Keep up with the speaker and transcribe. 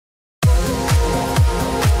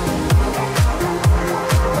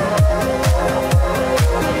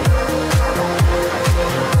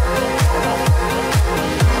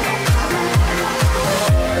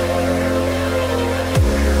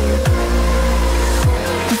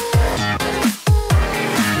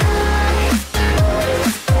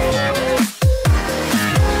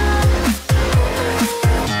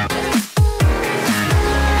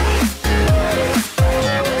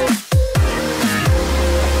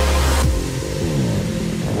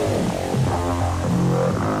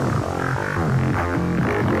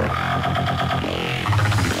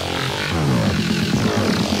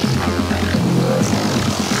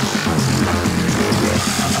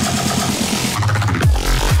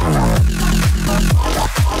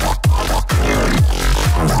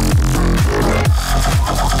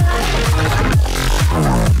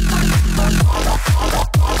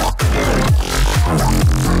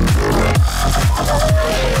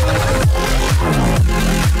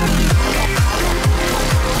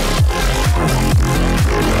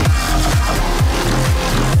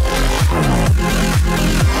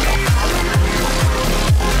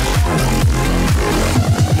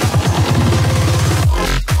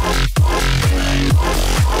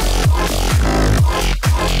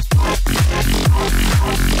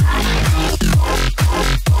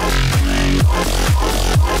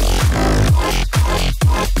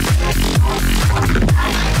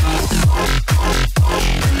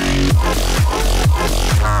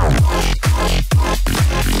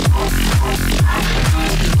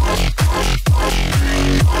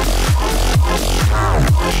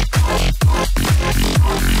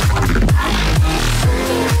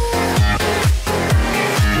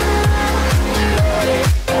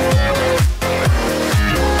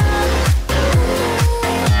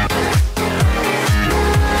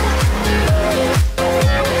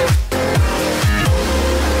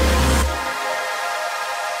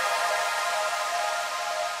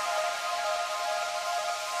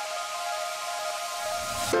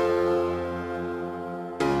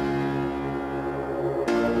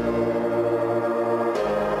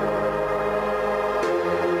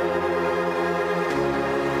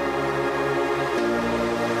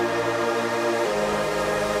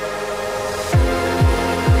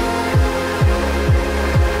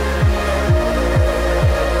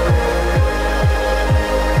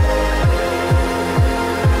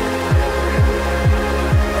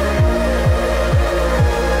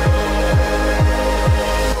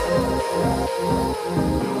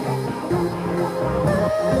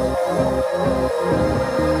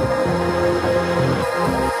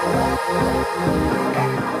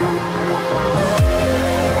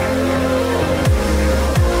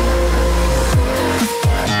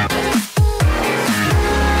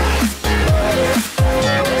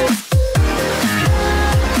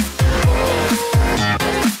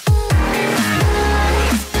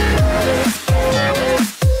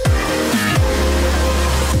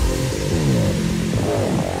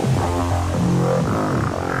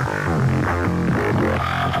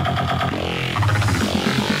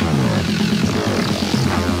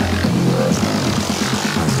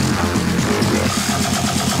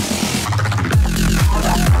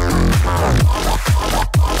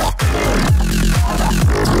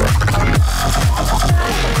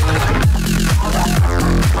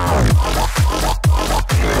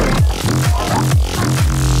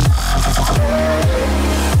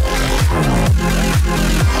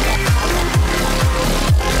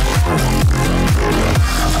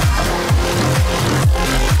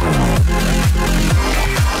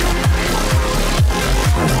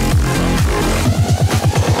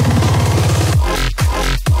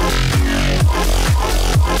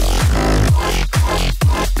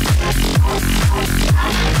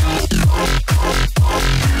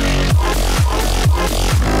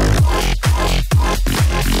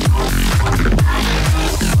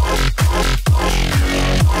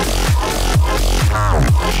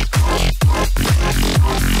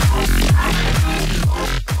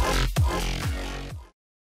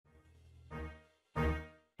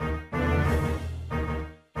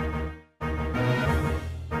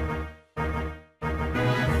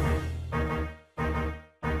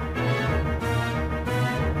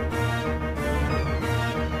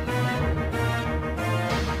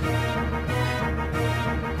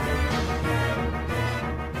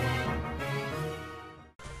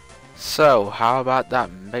So, how about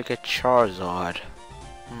that Mega Charizard?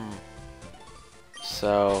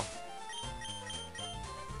 So,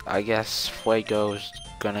 I guess Fuego's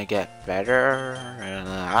gonna get better, and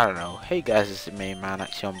I don't know. Hey guys, it's the main man.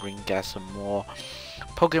 Actually, I'm bringing guys some more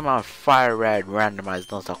Pokemon Fire Red Randomized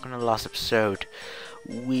Nuzlocke. In the last episode,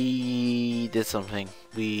 we did something.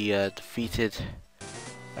 We defeated,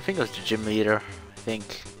 I think it was the gym leader, I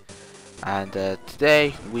think. And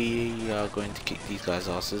today we are going to kick these guys'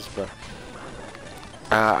 asses, but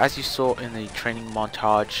as you saw in the training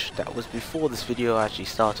montage that was before this video actually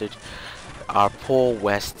started, our poor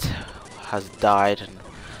West has died and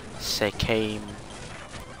came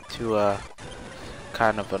to a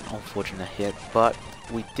kind of an unfortunate hit, but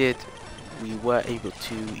we were able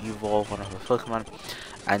to evolve one of our Pokemon,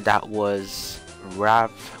 and that was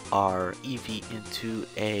Rav, our Eevee, into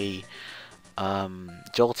a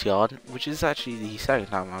Jolteon, which is actually the second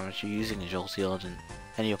time I'm actually using a Jolteon in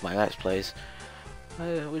any of my Let's Plays,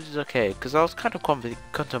 which is okay, because I was kind of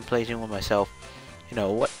contemplating with myself, you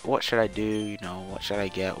know, what should I do, you know, what should I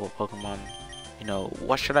get, what Pokemon, you know,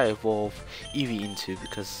 what should I evolve Eevee into,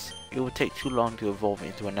 because it would take too long to evolve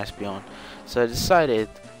into an Espeon. So I decided,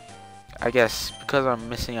 I guess, because I'm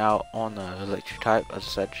missing out on the electric type, I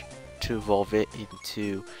decided to evolve it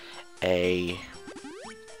into a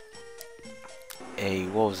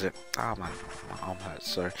what was it? Oh man, my arm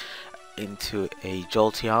hurts. Sorry, into a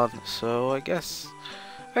Jolteon. So I guess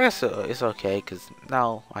it's okay, because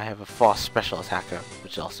now I have a fast special attacker,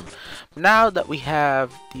 which is awesome. Now that we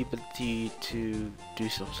have the ability to do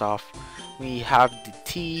some stuff, we have the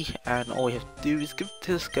T, and all we have to do is give it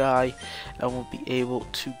to this guy, and we'll be able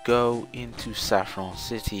to go into Saffron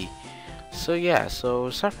City. So yeah,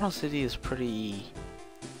 so Saffron City is pretty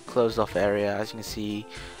closed off area, as you can see.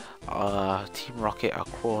 Team Rocket are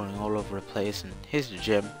crawling all over the place, and here's the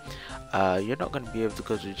gym. You're not going to be able to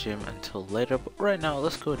go to the gym until later, but right now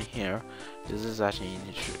let's go in here. This is actually an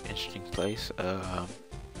interesting place.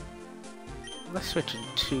 Let's switch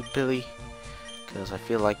into Billy, because I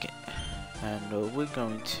feel like it, and we're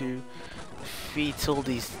going to defeat all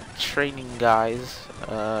these training guys.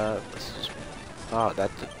 Let's just, oh,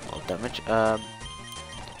 that did a lot of damage.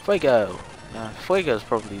 Fuego. Fuego is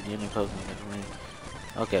probably the only Pokemon that can win.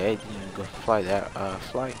 Okay, I didn't even go fly there.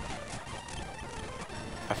 Fly.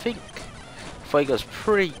 I think Fuego's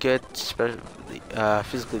pretty good, especially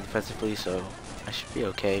physically, defensively, so I should be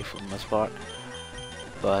okay for the most part.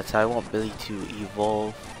 But I want Billy to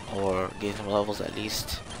evolve or gain some levels at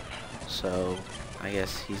least. So I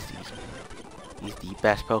guess he's the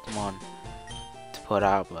best Pokemon to put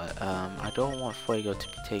out. But I don't want Fuego to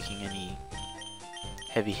be taking any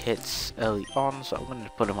heavy hits early on, so I'm going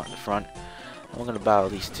to put him at the front. I'm going to battle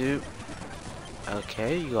these two.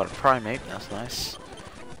 Okay, you got a Primate, that's nice.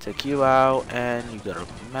 Take you out, and you got a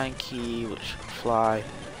Mankey, which can fly.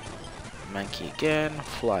 Mankey again,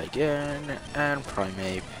 fly again, and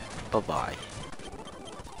Primate. Bye-bye.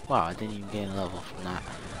 Wow, I didn't even gain a level from that.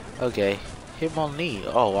 Okay, Hitmonchan.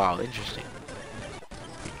 Oh wow, interesting.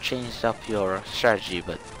 You changed up your strategy,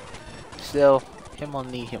 but still,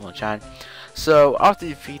 Hitmonchan. So after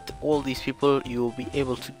you defeat all these people, you will be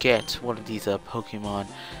able to get one of these Pokemon.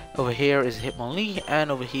 Over here is a Hitmonchan,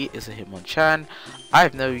 and over here is a Hitmonchan.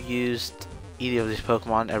 I've never used either of these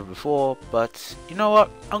Pokemon ever before, but you know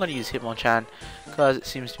what? I'm going to use Hitmonchan because it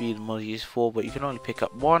seems to be the most useful, but you can only pick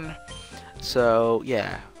up one. So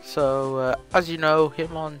yeah, so as you know,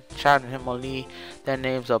 Hitmonchan and Hitmonchan, their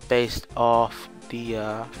names are based off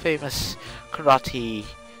the famous karate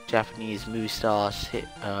Japanese movie stars,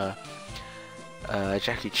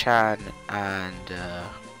 Jackie Chan and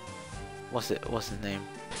what's his name?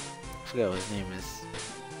 I forget what his name is.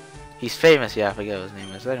 He's famous, yeah, I forget what his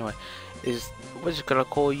name is. Anyway, we're just gonna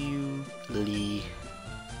call you Lee,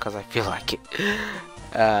 because I feel like it.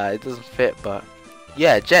 It doesn't fit, but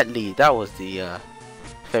yeah, Jet Li, that was the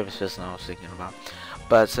famous person I was thinking about.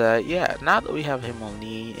 But yeah, now that we have him on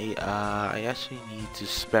Lee, I actually need to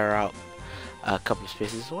spare out a couple of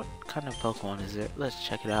spaces. What kind of Pokemon is it? Let's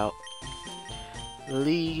check it out.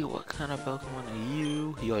 Lee, what kind of Pokemon are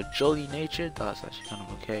you? You're jolly natured, that's actually kind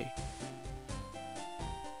of okay.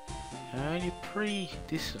 And you're pretty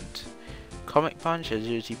decent. Comic Punch,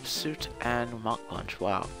 Agility Pursuit, and Mach Punch.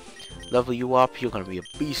 Wow. Level you up, you're gonna be a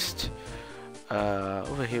beast.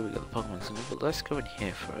 Over here we got the Pokemon Center, but let's go in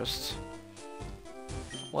here first.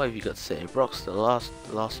 What have you got to say? Brock's the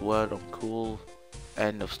last word on cool.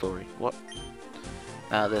 End of story. What?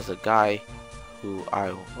 Now there's a guy who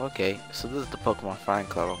okay, so this is the Pokemon Fan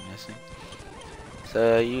Club, I'm guessing.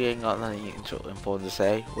 So you ain't got nothing important to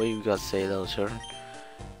say. What you got to say, little children?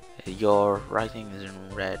 Your writing is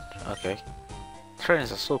in red. Okay.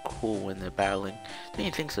 trainers are so cool when they're battling. Don't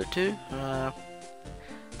you think so too?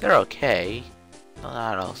 They're okay, not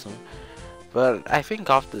that awesome. But I think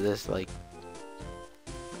after this, like,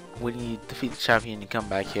 when you defeat the champion, you come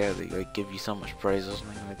back here, they like give you so much praise or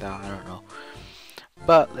something like that. I don't know.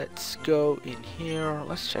 But let's go in here.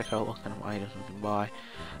 Let's check out what kind of items we can buy.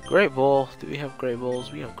 Great ball. Do we have great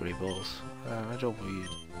balls? We have great balls. I don't believe.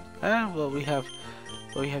 Well, we have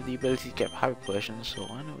the ability to get hyper potions. So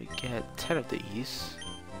why don't we get 10 of these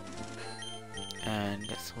and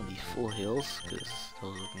get some of these full heals, because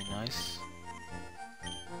those would be nice.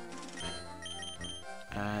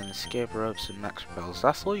 And escape ropes and max repels.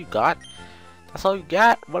 That's all you got? That's all you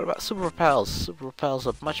got? What about super repels? Super repels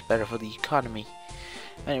are much better for the economy.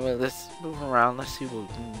 Anyway, let's move around. Let's see what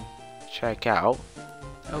we can check out.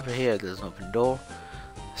 Over here, there's an open door.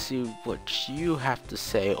 Let's see what you have to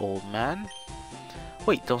say, old man.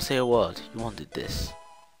 Wait, don't say a word. You wanted this.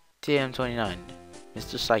 TM29,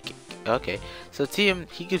 Mr. Psychic. Okay, so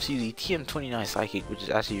he gives you the TM29 Psychic, which is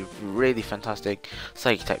actually a really fantastic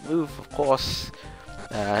Psychic type move, of course.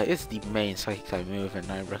 It's the main Psychic type move,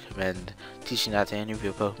 and I recommend teaching that to any of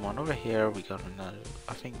your Pokemon. Over here, we got another.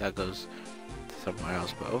 I think that goes somewhere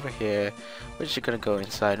else, but over here, we're just gonna go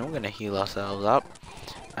inside and we're gonna heal ourselves up.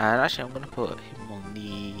 And actually, I'm gonna put him on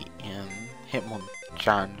the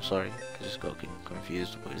Hitmonchan. Sorry, I just got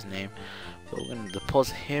confused with his name. But we're gonna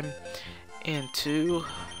deposit him into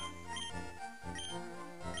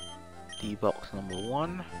the box number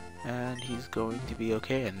 1, and he's going to be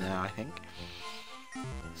okay in there, I think.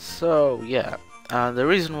 So yeah, the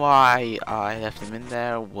reason why I left him in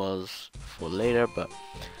there was for later, but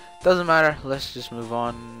doesn't matter. Let's just move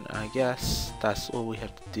on. I guess that's all we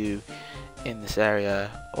have to do in this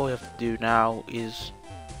area. All we have to do now is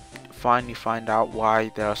finally find out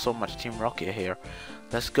why there are so much Team Rocket here.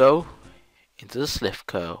 Let's go into the Silph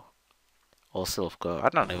Co. Or Silph Co. I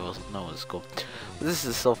don't know what it's called. But this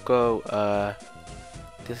is Silph Co.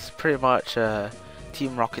 This is pretty much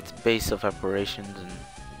Team Rocket's base of operations and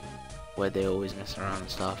where they always mess around and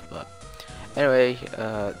stuff. But anyway,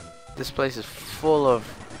 this place is full of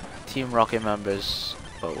Team Rocket members,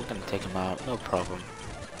 but we're gonna take them out, no problem.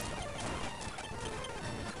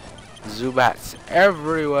 Zubats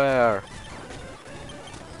everywhere.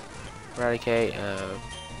 Eradicate.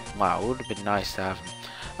 Wow, it would have been nice to have them.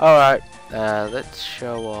 Alright, let's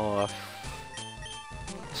show off.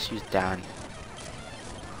 Let's use Dan.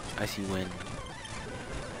 Icy Wind.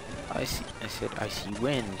 I said Icy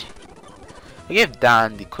Wind. I gave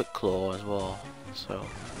Dan the Quick Claw as well, so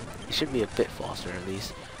it should be a bit faster at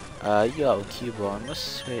least. Yo, Cubone, let's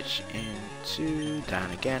switch into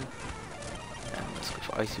Dan again. And let's go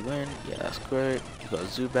for Icy Wind. Yeah, that's great. You got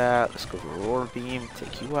Zubat. Let's go for Aurora Beam.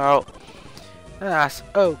 Take you out. That's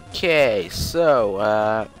okay. So,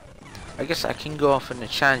 I guess I can go off on a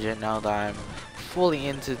tangent now that I'm fully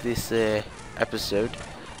into this episode.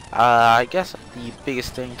 I guess the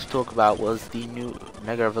biggest thing to talk about was the new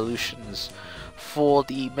Mega Evolutions for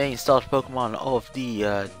the main starter Pokemon of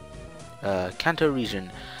the Kanto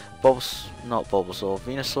region. Bulbasaur,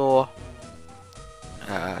 Venusaur,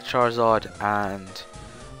 Charizard, and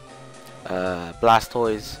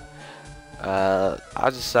Blastoise.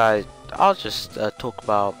 I'll just talk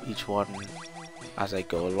about each one as I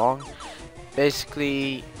go along.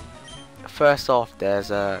 Basically, first off, there's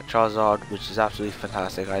Charizard, which is absolutely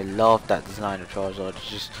fantastic. I love that design of Charizard. It's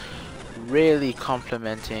just really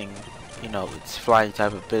complementing, you know, its flying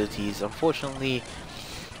type abilities. Unfortunately,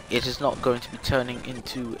 it is not going to be turning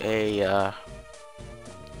into a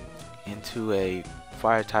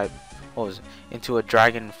fire type, into a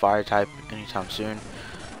dragon fire type anytime soon.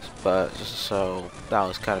 But so that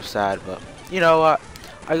was kind of sad. But you know what?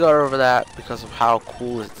 I got over that because of how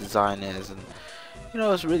cool its design is, and you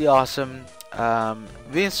know, it's really awesome.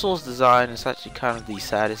 Venusaur's design is actually kind of the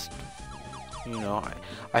saddest. You know,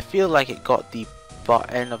 I feel like it got the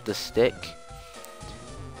butt end of the stick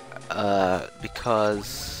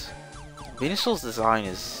because Venusaur's design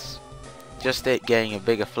is just it getting a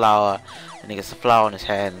bigger flower, and he gets a flower on his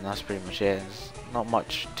head, and that's pretty much it. There's not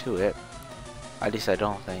much to it, at least I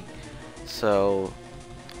don't think. So,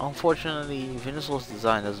 unfortunately, Venusaur's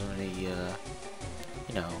design doesn't really,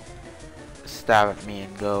 you know, stab at me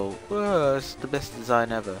and go, "Whoa, it's the best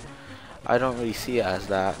design ever." I don't really see it as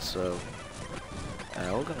that. So,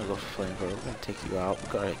 we're gonna go for Flamethrower. We're gonna take you out.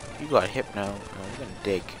 You got a Hypno. We're gonna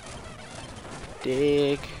dig.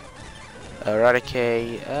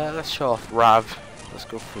 Eradicate. Let's show off Rav. Let's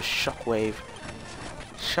go for Shockwave.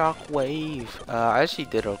 I actually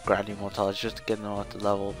did a Grand Immortality just to get them at the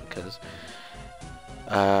level because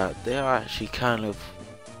they are actually kind of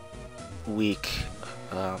weak,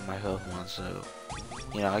 my Pokemon. So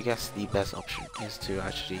you know, I guess the best option is to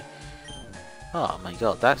actually... Oh my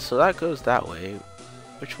god, so that goes that way.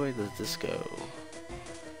 Which way does this go?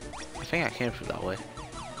 I think I came through that way.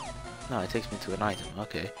 No, it takes me to an item.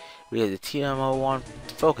 Okay. We have the TMO1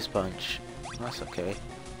 Focus Punch. That's okay.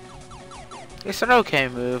 It's an okay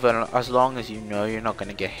move, and as long as you know you're not going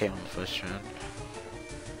to get hit on the first turn.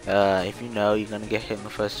 If you know you're going to get hit on the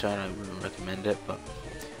first turn, I wouldn't recommend it, but...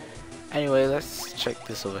 Anyway, let's check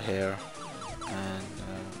this over here. And,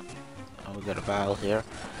 oh, we got a battle here.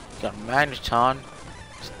 We got Magneton.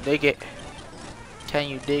 Let's dig it. Can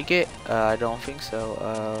you dig it? I don't think so.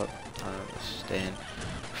 Let's stay in.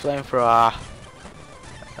 Flamethrower.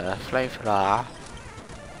 Flamethrower.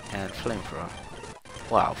 And Flamethrower.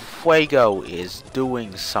 Wow, Fuego is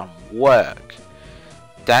doing some work.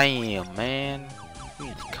 Damn, man. You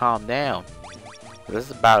need to calm down.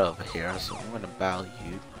 There's a battle over here, so I'm gonna battle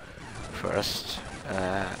you first.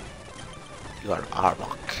 You got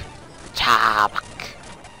Arbok. Chabak.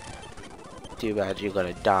 Too bad you're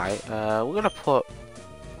gonna die. We're gonna put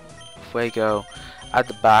Fuego at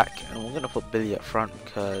the back, and we're gonna put Billy up front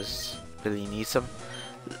because Billy needs some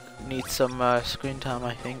screen time,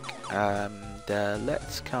 I think.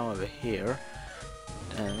 Let's come over here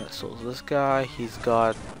and let's solve this guy. He's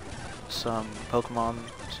got some Pokemon,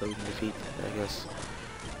 so we can defeat it, I guess.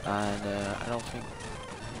 And I don't think.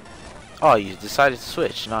 Oh, you decided to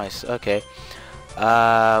switch. Nice. Okay.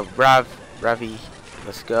 Ravi.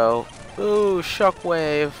 Let's go. Ooh,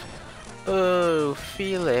 Shockwave. Ooh,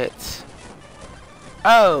 feel it.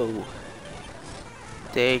 Oh.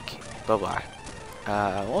 Dig. Bye bye.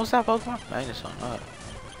 What was that Pokemon? Magneton. Oh.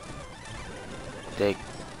 Dig.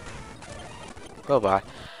 Bye bye.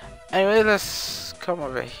 Anyway, let's come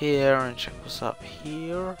over here and check what's up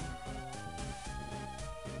here.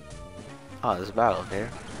 Oh, there's a battle here.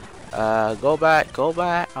 Go back.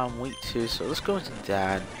 I'm weak too, so let's go into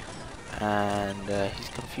Dan. And he's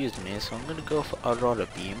confused me, so I'm gonna go for Aurora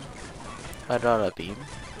Beam.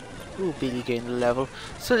 Ooh, Billy gained a level.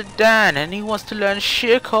 So Dan, and he wants to learn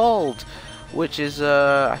Sheer Cold, which is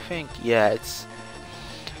I think, yeah, it's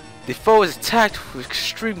the foe is attacked with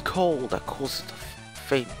extreme cold that causes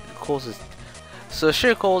so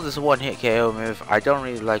Sheer Cold is a one-hit KO move. I don't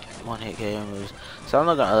really like one-hit KO moves, so I'm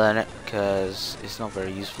not gonna learn it because it's not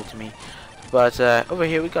very useful to me. But over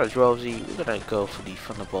here we got a Drowsy. We're gonna go for the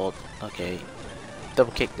Thunderbolt. Okay,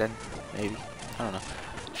 double kick then, maybe. I don't know.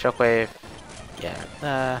 Shockwave.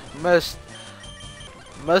 Yeah. Most.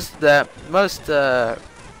 What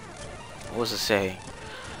was I saying?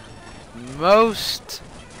 Most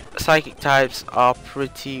psychic types are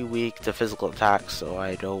pretty weak to physical attacks, so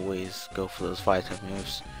I'd always go for those fire type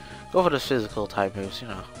moves. Go for those physical type moves, you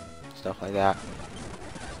know, stuff like that.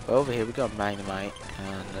 But over here we got Magnemite,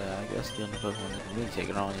 and I guess the only Pokemon that can really take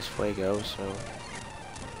it on is Fuego, so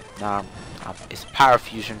nah, it's Power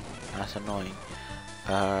Fusion. That's annoying.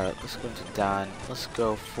 Let's go into Dan. Let's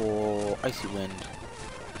go for Icy Wind.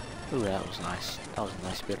 Ooh, that was nice. That was a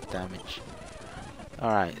nice bit of damage.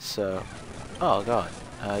 Alright, so... Oh god.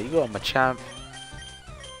 You got Machamp.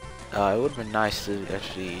 It would have been nice to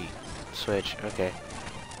actually switch. Okay.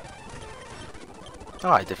 Oh,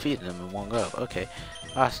 I defeated him in one go. Okay.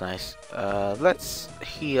 That's nice. Let's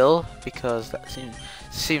heal, because that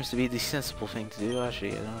seems to be the sensible thing to do.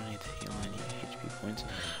 Actually, I don't need to heal any HP points.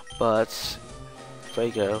 But...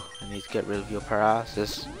 Fuego, I need to get rid of your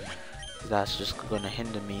paralysis. That's just going to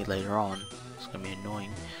hinder me later on. It's going to be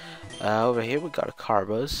annoying. Over here we got a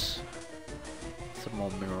Carbos. Some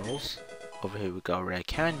more minerals. Over here we got Rare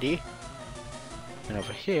Candy. And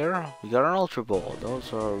over here we got an Ultra Ball.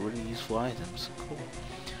 Those are really useful items. Cool.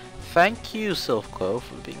 Thank you, Silph Co,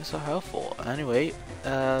 for being so helpful. Anyway,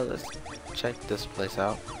 let's check this place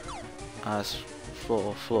out. It's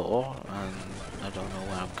floor, and I don't know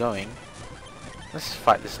where I'm going. Let's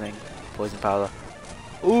fight this thing. Poison powder.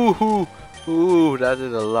 Ooh, that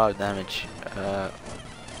did a lot of damage.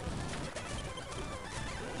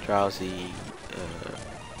 Drowsy,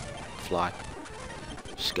 fly,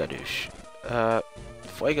 skadoosh.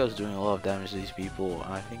 Fuego's doing a lot of damage to these people.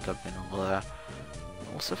 I think I've been over there.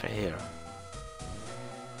 What's over here?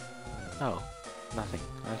 Oh, nothing.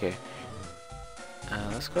 Okay.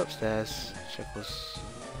 Let's go upstairs. Check what's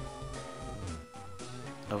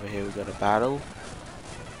over here. We got a battle.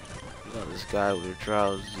 We got this guy with a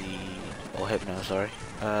Drowsy, or Hypno, sorry.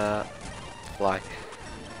 Fly.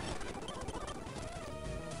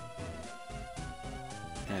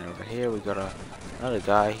 And over here we got another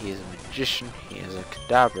guy. He is a magician. He is a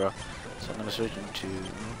Kadabra. So I'm gonna switch him to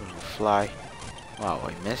Fly. Wow,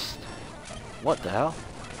 I missed. What the hell?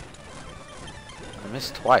 I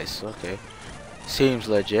missed twice. Okay. Seems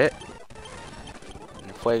legit.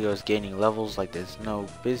 Fuego is gaining levels like there's no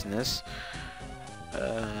business.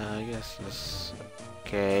 I guess this.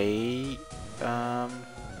 Okay.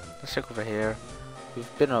 Let's check over here.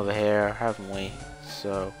 We've been over here, haven't we?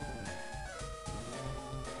 So,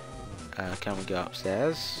 can we go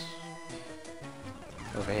upstairs?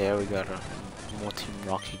 Over here we got more Team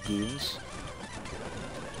Rocky goons.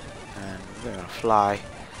 And we're gonna fly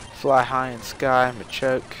high in the sky,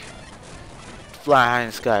 Machoke. Fly high in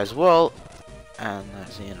the sky as well. And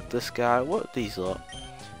that's the end of this guy. What are these lot?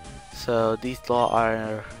 So these lot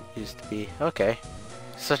are used to be okay.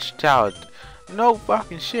 Such a coward. No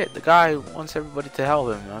fucking shit. The guy wants everybody to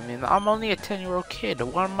help him. I mean, I'm only a 10-year-old kid.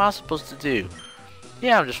 What am I supposed to do?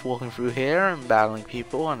 Yeah, I'm just walking through here and battling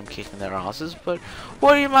people and I'm kicking their asses. But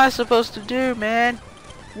what am I supposed to do, man?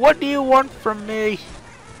 What do you want from me?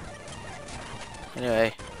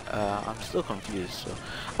 Anyway, I'm still confused. So,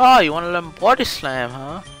 oh, you want to learn body slam,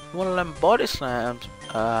 huh? You want to learn body slams?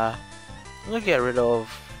 I'm gonna get rid of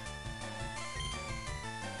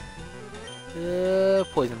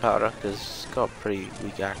poison powder because it's got pretty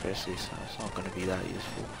weak accuracy, so it's not going to be that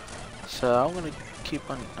useful. So I'm going to keep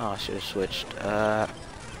on. Oh, I should have switched.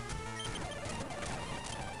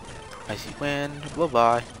 Icy wind. Bye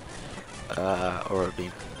bye. Aurora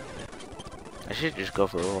beam. I should just go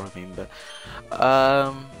for Aurora beam, but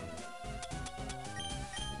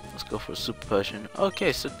let's go for a super potion.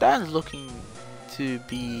 Okay, so Dan's looking to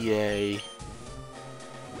be a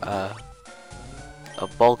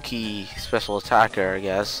bulky special attacker, I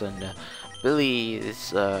guess, and Billy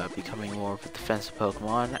is becoming more of a defensive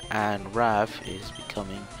Pokemon, and Rav is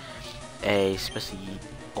becoming a specially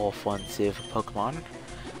offensive Pokemon.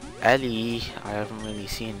 Ellie, I haven't really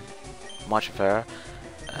seen much of her.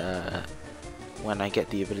 When I get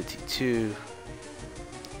the ability to...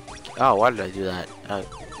 Oh, why did I do that?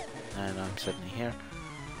 And I'm suddenly here.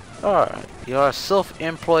 Alright, you're a Silph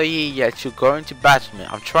employee, yet you're going to battle me.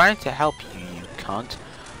 I'm trying to help you, you cunt.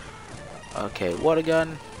 Okay, water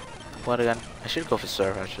gun. Water gun. I should go for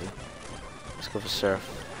Surf, actually. Let's go for Surf.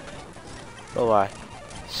 Bye bye.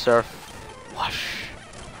 Surf. Wash.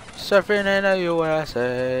 Surfing in the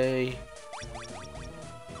USA.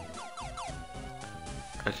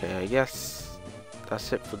 Okay, I guess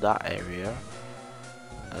that's it for that area.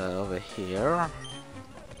 Over here,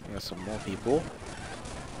 we got some more people.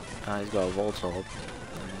 He's got a Voltorb,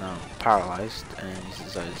 and now paralyzed, and he's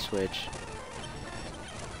decided to switch.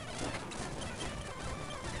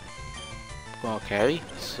 Okay,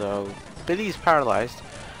 so Billy's paralyzed,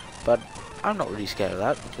 but I'm not really scared of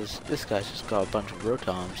that because this guy's just got a bunch of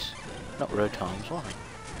Rotoms. Not Rotoms, what am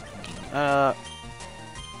I thinking?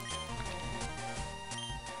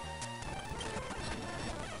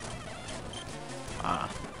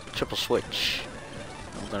 Triple switch.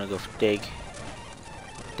 I'm gonna go for dig.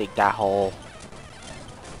 Dig that hole.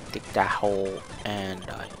 Dig that hole and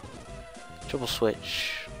die. Triple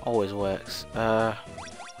switch always works. Let's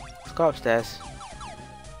go upstairs.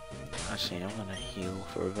 Actually, I'm gonna heal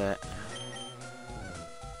for a bit.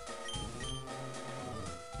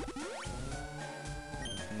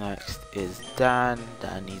 Next is Dan.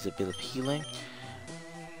 Dan needs a bit of healing.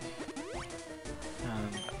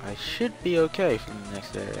 And I should be okay from the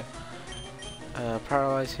next area.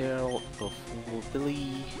 Paralyze here, go for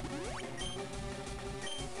Billy.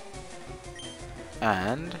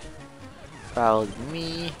 And follow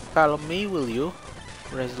me, will you?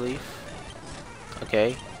 Resleaf.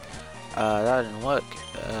 Okay. That didn't work.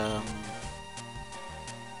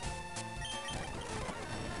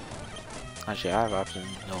 Actually, I have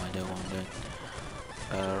absolutely no idea what I'm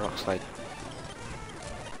doing. Rock Slide.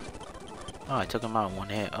 Oh, I took him out in one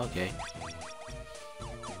hit. Okay.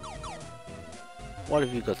 What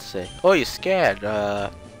have you got to say? Oh, you're scared.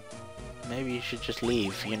 Maybe you should just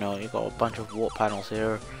leave. You know, you got a bunch of warp panels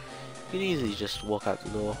here. You can easily just walk out the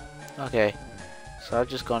door. Okay. So I've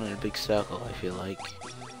just gone in a big circle, I feel like.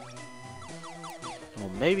 Well,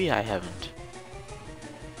 maybe I haven't.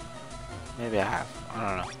 Maybe I have.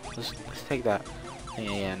 I don't know. Let's take that thing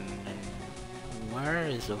again. And where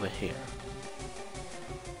is over here?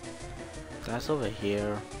 That's over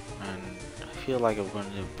here. And I feel like I'm going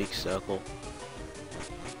to do a big circle.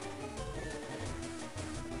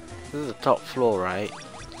 This is the top floor, right?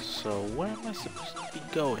 So where am I supposed to be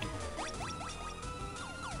going?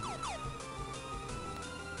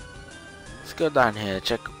 Let's go down here.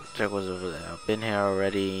 Check what's over there. I've been here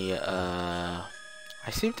already. I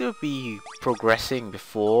seem to be progressing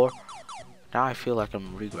before. Now I feel like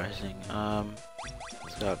I'm regressing.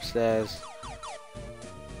 Let's go upstairs.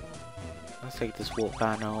 Let's take this warp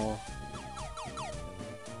panel.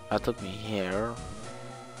 That took me here.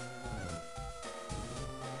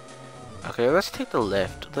 Okay, let's take the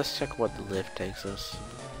lift. Let's check what the lift takes us.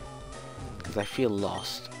 Because I feel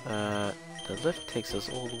lost. The lift takes us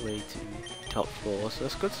all the way to top floor. So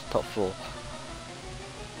let's go to the top floor.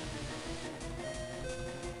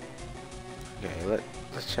 Okay,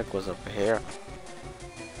 let's check what's up here.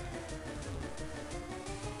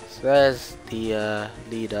 So there's the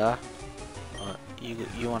leader.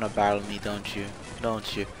 You wanna battle me, don't you?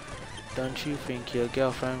 Don't you? Don't you think your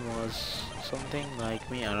girlfriend was something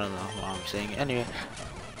like me? I don't know what I'm saying. Anyway,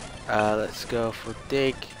 let's go for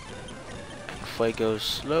dig. And Fuego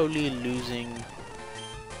slowly losing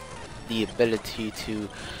the ability to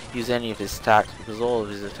use any of his attacks because all of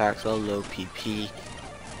his attacks are low PP.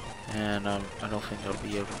 And I don't think I'll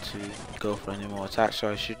be able to go for any more attacks, so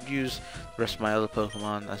I should use the rest of my other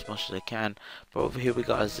Pokemon as much as I can. But over here we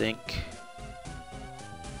got a Zinc.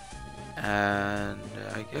 And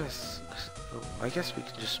I guess we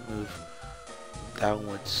can just move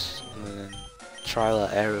downwards and then try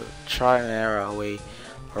and error our way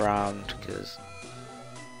around because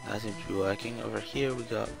that seems to be working. Over here we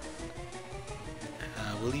got.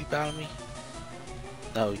 Will you battle me?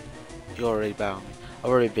 No, you already battled me. I've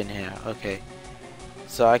already been here. Okay,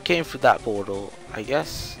 so I came through that portal. I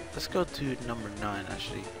guess let's go to number 9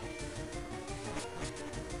 actually.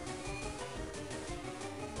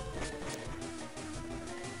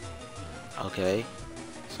 Okay,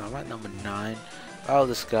 so I'm at number 9. Oh,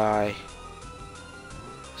 this guy.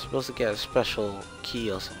 I'm supposed to get a special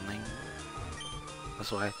key or something.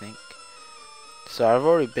 That's what I think. So I've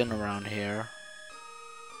already been around here.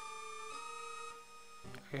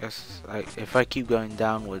 I guess if I keep going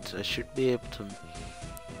downwards, I should be able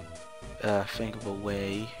to think of a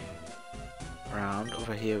way around.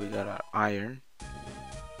 Over here we got our iron.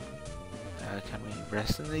 Can we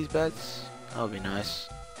rest in these beds? That would be nice.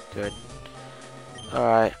 Good.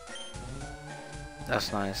 Alright.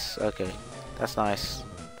 That's nice. Okay. That's nice.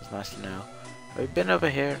 That's nice to know. Have we been over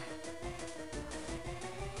here?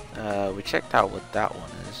 We checked out what that one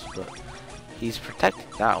is, but he's protecting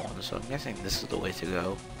that one, so I'm guessing this is the way to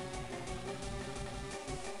go.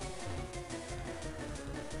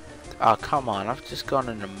 Oh, come on. I've just gone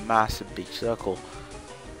in a massive big circle.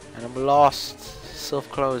 And I'm lost. Silph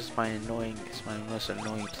Co is my most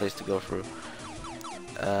annoying place to go through.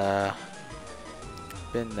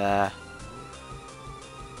 Been there.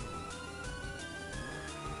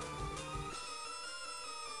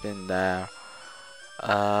 Been there.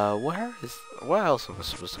 Where else am I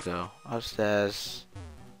supposed to go? Upstairs.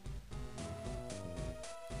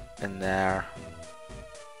 Been there.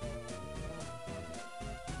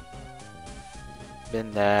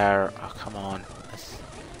 Been there. Oh, come on.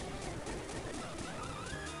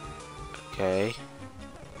 Okay.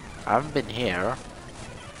 I haven't been here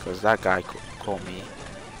because that guy called me.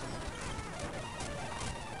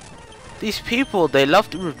 These people, they love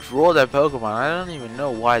to withdraw their Pokemon. I don't even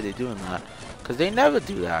know why they're doing that. Because they never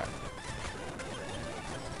do that.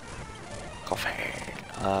 Coffee.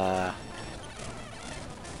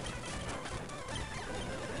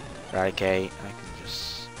 Right, okay. I can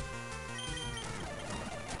just...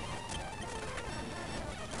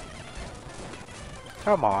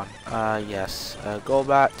 Come on. Yes.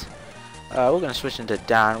 Golbat. We're gonna switch into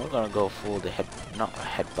Dan. We're gonna go for the not a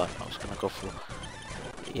headbutt. I was gonna go for...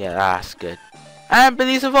 Yeah, that's good. And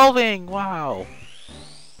Billy's evolving! Wow!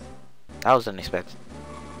 That was unexpected.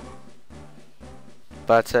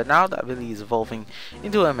 But now that Billy is evolving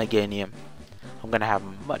into a Meganium, I'm gonna have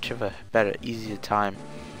much of a better, easier time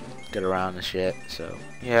to get around and shit. So,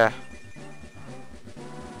 yeah.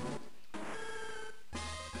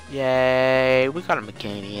 Yay! We got a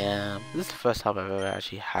Meganium. This is the first time I've ever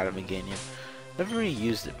actually had a Meganium. Never really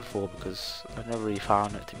used it before because I've never really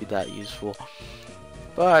found it to be that useful.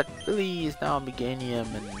 But Billy is now a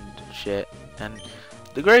Meganium and shit. And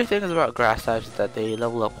the great thing about grass types is that they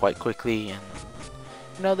level up quite quickly and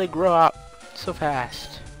you know they grow up so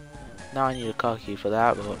fast. Now I need a Kaki for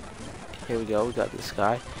that, but here we go, we got this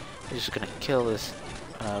guy. We're just gonna kill this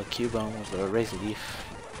Cubone with a Razor Leaf.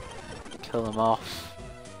 Kill him off.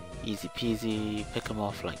 Easy peasy, pick him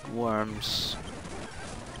off like worms.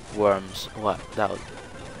 Worms, what?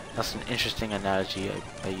 That's an interesting analogy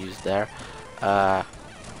I used there.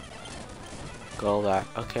 Go back.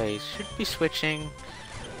 Okay, should be switching.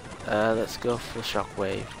 Let's go for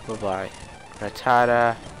Shockwave. Bye-bye.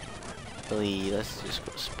 Rattata. Billy, let's just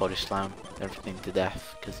go Body Slam everything to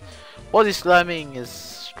death. Because Body Slamming is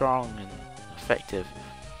strong and effective.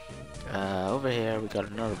 Over here we got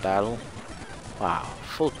another battle. Wow,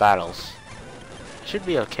 full battles. Should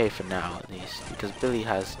be okay for now at least. Because Billy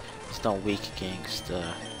is not weak against...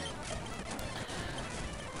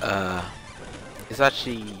 it's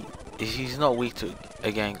actually... he's not weak to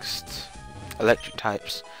against electric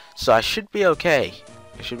types, so I should be okay.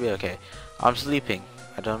 I should be okay. I'm sleeping.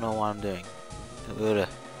 I don't know what I'm doing. Ugh.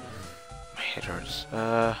 My head hurts.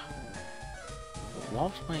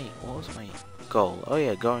 What was my goal? Oh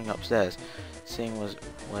yeah, going upstairs, seeing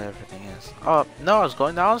where everything is. Oh no, I was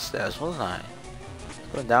going downstairs, wasn't I?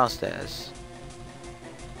 Going downstairs,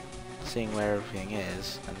 seeing where everything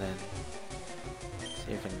is, and then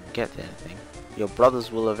see if I can get to anything. Your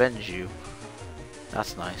brothers will avenge you.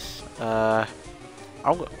 That's nice. I'm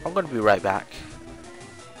gonna be right back.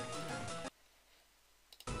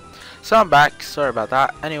 So I'm back. Sorry about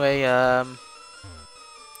that. Anyway, what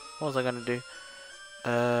was I gonna do?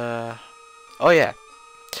 Oh yeah,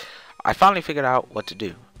 I finally figured out what to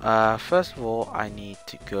do. First of all, I need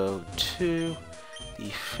to go to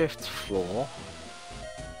the 5th floor,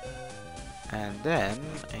 and then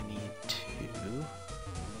I need to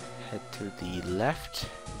head to the left,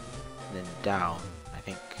 and then down, I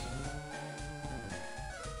think.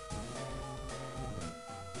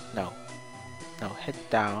 No, head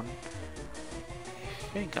down. I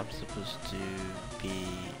think I'm supposed to be...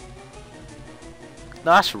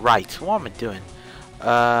 No, that's right. What am I doing?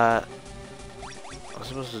 I'm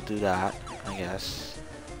supposed to do that, I guess.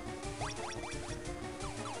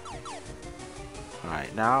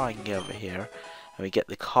 Alright, now I can get over here and we get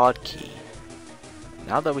the card key.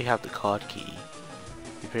 Now that we have the card key,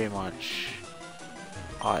 we pretty much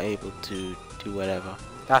are able to do whatever.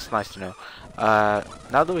 That's nice to know.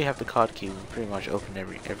 Now that we have the card key, we pretty much open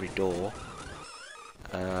every door.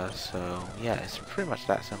 So yeah, it's pretty much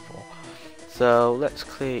that simple. So let's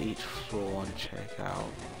clear each floor and check out.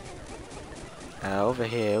 Over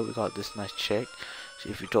here we got this nice chick. So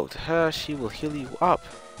if you talk to her, she will heal you up.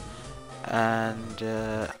 And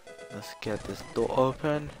let's get this door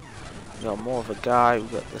open. We got more of a guy. We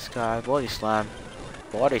got this guy. Body slam.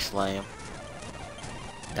 Body slam.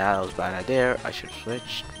 That was a bad idea. I should have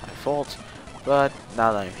switched. My fault. But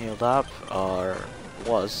now that I'm healed up, or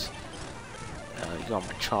was, you got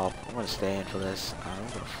my chop. I'm gonna stay in for this. I'm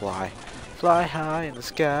gonna fly. Fly high in the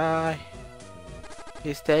sky.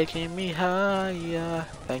 He's taking me higher.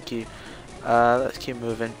 Thank you. Let's keep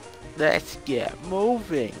moving. Let's get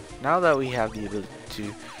moving. Now that we have the ability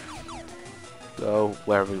to go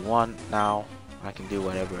wherever we want, now I can do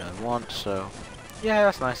whatever I want. So yeah,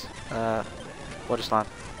 that's nice. Water slam.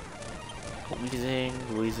 Wheezing.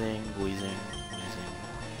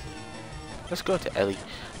 Let's go to Ellie.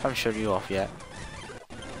 Haven't shown you off yet.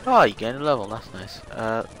 Oh, you gain a level. That's nice.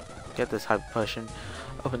 Get this hyper potion.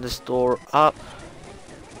 Open this door up.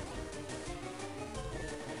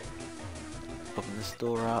 Open this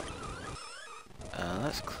door up.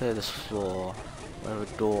 Let's clear this floor. Whatever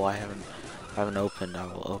door I haven't opened, I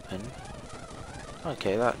will open.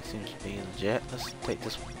 Okay, that seems to be legit. Let's take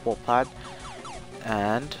this wall pad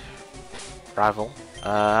and rival.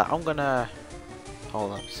 I'm gonna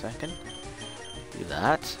hold up a second. Do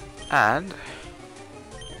that. And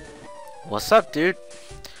what's up, dude?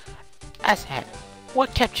 Asshat,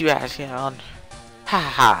 what kept you out here on? Ha ha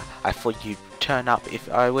ha! I thought you'd turn up if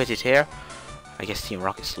I waited here. I guess Team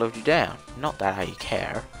Rocket slowed you down. Not that I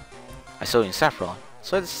care. I saw you in Saffron,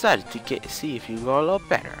 so I decided to see if you were a lot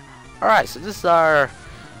better. Alright, so this is our...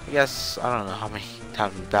 I guess, I don't know how many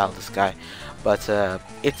times we battled this guy, but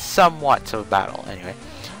it's somewhat of a battle anyway.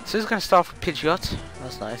 So this is going to start with Pidgeot.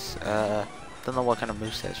 That's nice. Don't know what kind of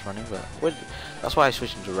moveset it's running, but that's why I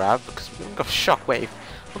switched into Rav, because we're going to go Shockwave.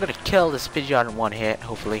 We're going to kill this Pidgeot in one hit,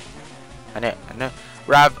 hopefully. I know.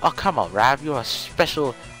 Rav, oh come on Rav, you're a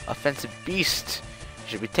special offensive beast.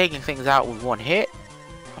 You should be taking things out with one hit.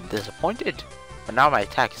 I'm disappointed. But now my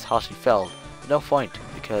attack is harshly failed. No point,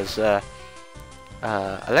 because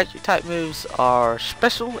electric type moves are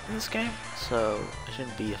special in this game, so I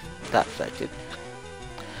shouldn't be that affected.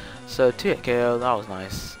 So 2-hit KO, that was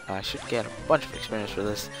nice. I should get a bunch of experience for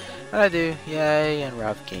this. And I do, yay, and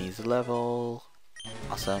Rav gains a level.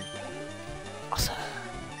 Awesome.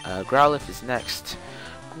 Growlithe is next.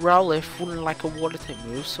 Growlithe wouldn't like a water type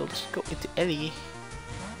move, so let's go into Ellie.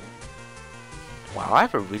 Wow, I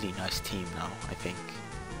have a really nice team now, I think.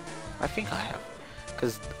 I have.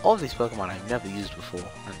 Because all of these Pokemon I've never used before.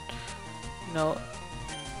 And, you know,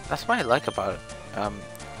 that's what I like about a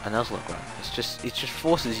Nuzlocke run. It just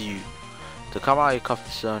forces you to come out of your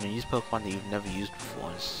comfort zone and use Pokemon that you've never used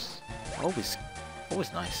before. It's always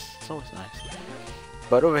nice. It's always nice.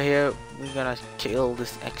 But over here, we're gonna kill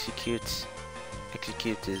this Execute.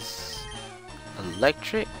 Execute is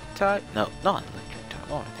electric type? No, not electric type.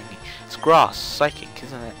 What am I thinking? It's grass, psychic,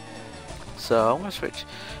 isn't it? So I'm gonna switch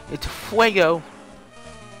into Fuego.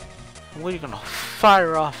 We're gonna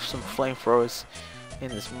fire off some flamethrowers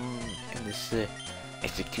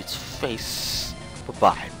execute's face.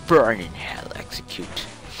 Bye-bye. Burn in hell, execute.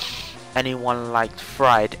 Anyone like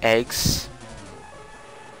fried eggs?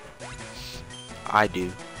 I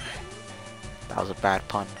do. That was a bad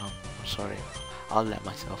pun. Oh, I'm sorry. I'll let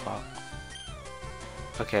myself out.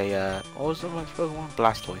 Okay, what was the next Pokemon?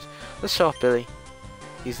 Blastoise. Let's show off Billy.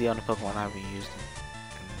 He's the only Pokemon I haven't used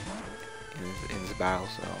in this battle,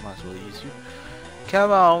 so I might as well use you.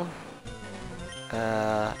 Come on!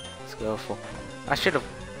 Let's go for... I should have...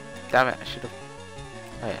 Damn it, I should have...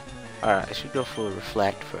 Oh yeah. Alright, I should go for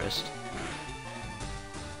Reflect first.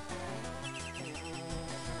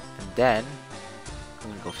 And then... I'm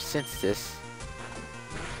gonna go for Synthesis.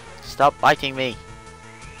 Stop biting me!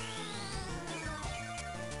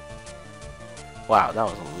 Wow, that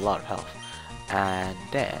was a lot of health. And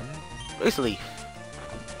then... Razor Leaf!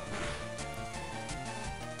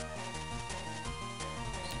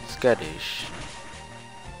 Skittish.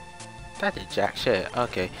 That did jack shit.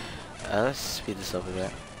 Okay. Let's speed this up a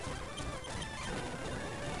bit.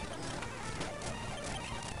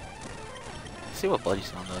 Let's see what Body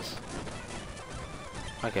Slam does.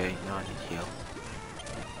 Okay, now I need to heal.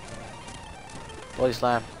 Body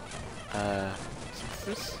Slam. Is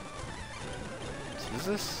this? Is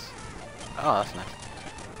this? Oh, that's nice.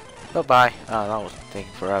 Bye-bye. Oh, that was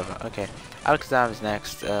taking forever. Okay. Alakazam is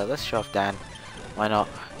next. Let's show off Dan. Why not?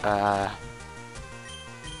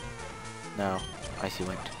 No. Icy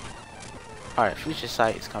Wind. Alright, Future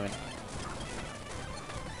Sight is coming.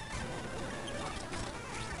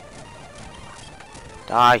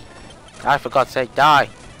 Die! Die, for God's sake, die!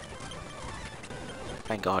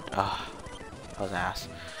 Thank God. Ah, that was ass.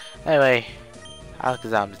 Anyway,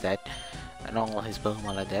 Alakazam is dead. And all his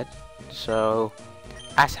Pokemon are dead. So,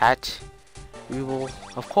 Asshat, we will,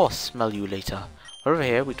 of course, smell you later. Over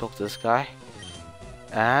here, we talk to this guy.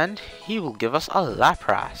 And he will give us a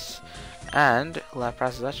Lapras. And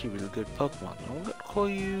Lapras is actually a really good Pokemon. I'm gonna call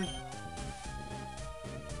you...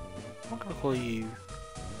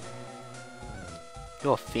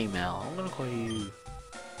 You're a female. I'm gonna call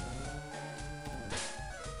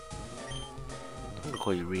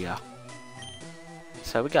you Rhea.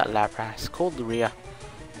 So we got Lapras called Rhea.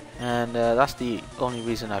 And that's the only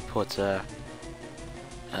reason I put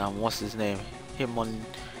what's his name?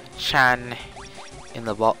 Hitmonchan in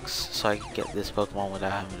the box, so I can get this Pokemon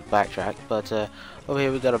without having to backtrack. But over here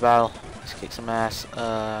we got a battle. Let's kick some ass.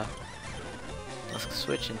 Let's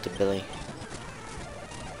switch into Billy.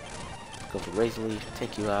 Go for Razor Leaf,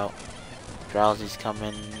 take you out. Drowsy's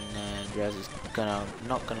coming, and Drowsy's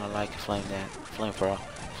not gonna like a Flamethrower.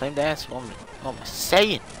 Flame Dance? What am I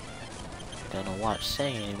saying? Don't know what I'm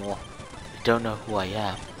saying anymore. I don't know who I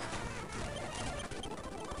am.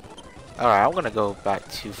 Alright, I'm gonna go back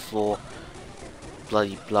to floor.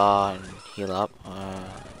 Bloody blah and heal up.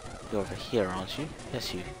 You're over here, aren't you?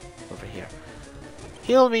 Yes, you. Over here.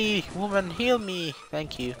 Heal me, woman, heal me.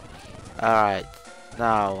 Thank you. Alright,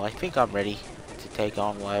 now I think I'm ready to take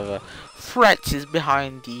on whatever threat is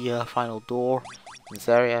behind the final door in this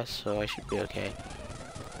area, so I should be okay.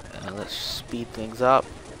 Let's speed things up.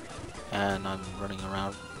 And I'm running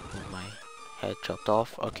around with my head chopped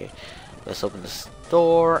off. Okay, let's open this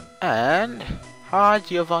door and... Hi,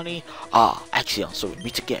 Giovanni. Ah, Axion, so we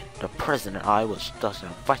meet again. The president and I was discussing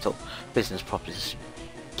a vital business proposition.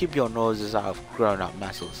 Keep your noses out of grown-up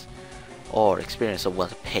matters, or experience a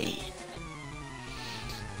world of pain.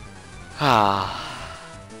 Ah,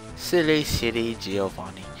 silly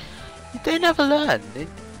Giovanni. They never learn.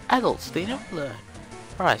 Adults, they never learn.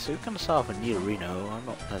 Alright, so we're gonna start off with Nidorino. I'm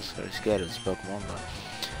not necessarily scared of this Pokemon, but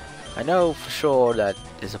I know for sure that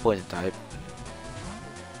it's a poison type.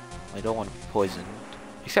 I don't want to be poisoned.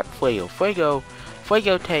 Except Fuego.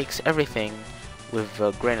 Fuego takes everything with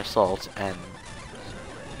a grain of salt and,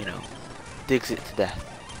 you know, digs it to death,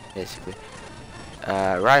 basically.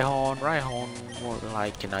 Rhyhorn more than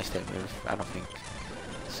like an ice type move, I don't think.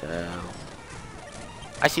 So,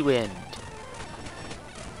 Icy Wind.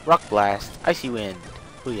 Rock Blast, Icy Wind.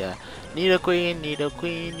 Oh yeah. Nidoqueen, Nido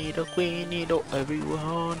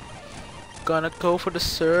everyone. Gonna go for the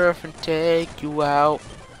surf and take you out.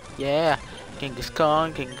 Yeah, Genghis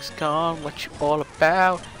Khan, what you all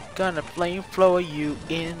about? Gonna flamethrower you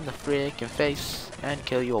in the freaking face and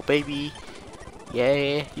kill your baby.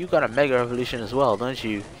 Yeah, you got a Mega Evolution as well, don't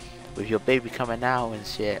you? With your baby coming out and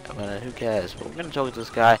shit. I mean, who cares? But we're gonna talk to this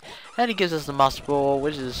guy, and he gives us the Master Ball,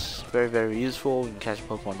 which is very, very useful. We can catch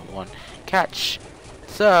Pokemon with one catch.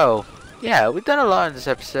 So, yeah, we've done a lot in this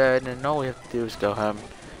episode, and all we have to do is go home,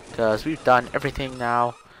 because we've done everything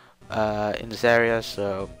now in this area.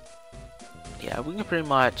 So, yeah, we can pretty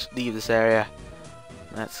much leave this area.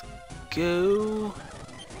 Let's go.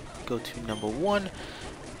 go to number 1.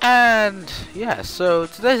 And yeah, so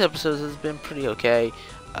today's episode has been pretty okay.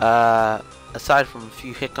 Aside from a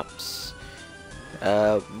few hiccups,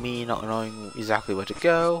 me not knowing exactly where to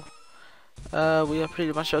go, we are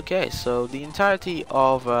pretty much okay. So the entirety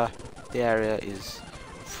of the area is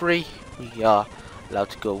free. We are allowed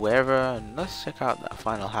to go wherever, and let's check out that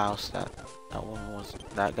final house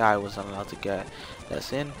that guy was allowed to get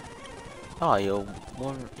us in. Oh,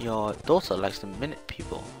 your daughter likes to minute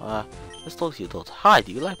people. Let's talk to your daughter. Hi,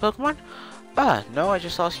 do you like Pokemon? No, I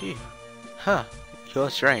just asked you. Huh, you're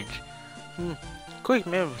strange. Quick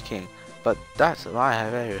mimicking, but that's my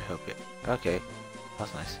very hope. Okay,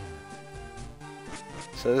 that's nice.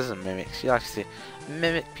 So this is a mimic. She likes to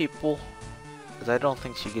mimic people, because I don't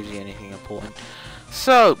think she gives you anything important.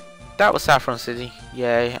 So that was Saffron City.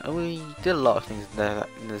 Yay, we did a lot of things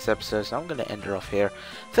in this episode, so I'm going to end it off here.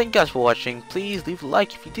 Thank you guys for watching. Please leave a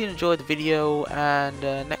like if you did enjoy the video, and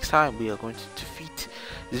next time we are going to defeat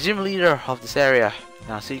the gym leader of this area.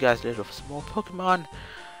 And I'll see you guys later for some more Pokemon.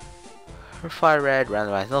 Fire Red,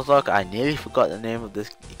 Randomized, Nuzlocke. I nearly forgot the name of this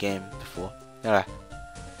game before.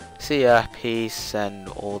 See ya, peace, and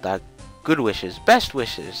all that good wishes. Best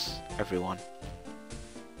wishes, everyone.